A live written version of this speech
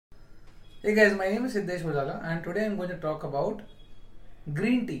Hey guys, my name is Siddesh Ojala and today I'm going to talk about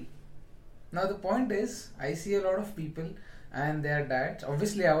green tea. Now the point is, I see a lot of people and their diets.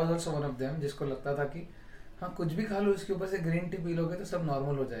 Obviously, I was also one of them जिसको लगता था कि हाँ कुछ भी खा लो इसके ऊपर से ग्रीन टी पी लोगे तो सब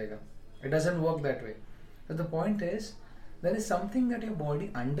नॉर्मल हो जाएगा. It doesn't work that way. So the point is, there is something that your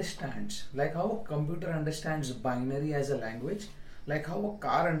body understands, like how a computer understands binary as a language, like how a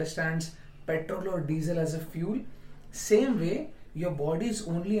car understands petrol or diesel as a fuel. Same way, your bodies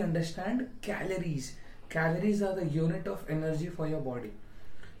only understand calories. Calories are the unit of energy for your body.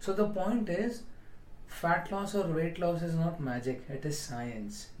 So the point is, fat loss or weight loss is not magic, it is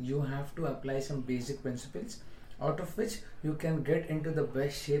science. You have to apply some basic principles out of which you can get into the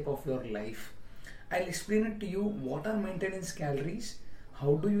best shape of your life. I'll explain it to you what are maintenance calories,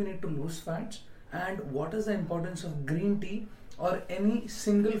 how do you need to lose fats, and what is the importance of green tea or any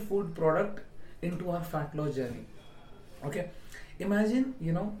single food product into our fat loss journey. Okay imagine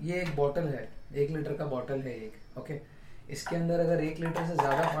ये एक bottle है, 1 litre का bottle है एक. Okay इसके अंदर अगर 1 litre से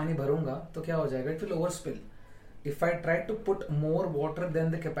ज़्यादा पानी भरूंगा तो क्या हो जाएगा? It will over spill. If I try to put more water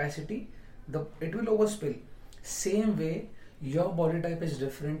then the capacity, it will over spill. Same way, your body type is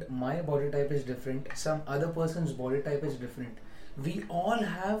different, my body type is different, some other person's body type is different. We all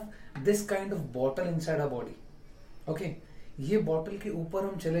have this kind of bottle inside our body. Okay, ये bottle के ऊपर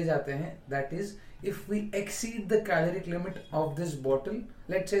हम चले जाते हैं. That is if we exceed the caloric limit of this bottle,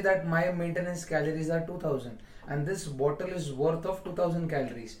 let's say that my maintenance calories are 2000 and this bottle is worth of 2000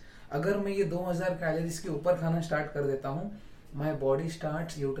 calories. अगर मैं ये 2000 कैलोरीज के ऊपर खाना स्टार्ट कर देता हूँ, my body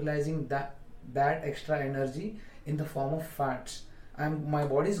starts utilizing that extra energy in the form of fats, and my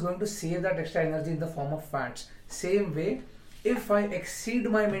body is going to save that extra energy in the form of fats. Same way, if I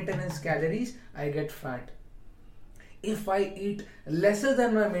exceed my maintenance calories, I get fat. If I eat lesser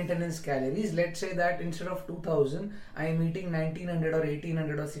than my maintenance calories, let's say that instead of 2000 I am eating 1900 or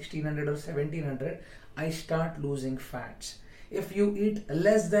 1800 or 1600 or 1700, I start losing fats. If you eat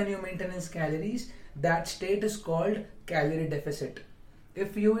less than your maintenance calories, that state is called calorie deficit.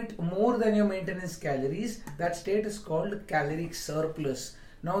 If you eat more than your maintenance calories, that state is called caloric surplus.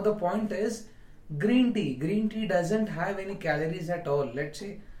 Now the point is, green tea doesn't have any calories at all. Let's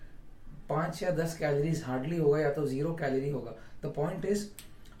say 5 या 10 calories hardly होगा या तो 0 calorie होगा. The point is,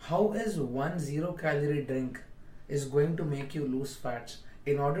 how is 1 0 calorie drink is going to make you lose fats.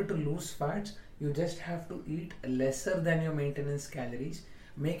 In order to lose fats, you just have to eat lesser than your maintenance calories.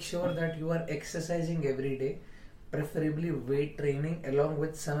 Make sure that you are exercising every day, preferably weight training along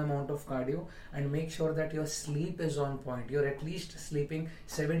with some amount of cardio, and make sure that your sleep is on point. You're at least sleeping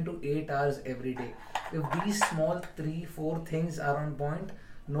 7 to 8 hours every day. If these small 3-4 things are on point,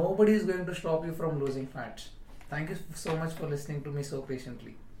 nobody is going to stop you from losing fats. Thank you so much for listening to me so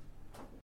patiently.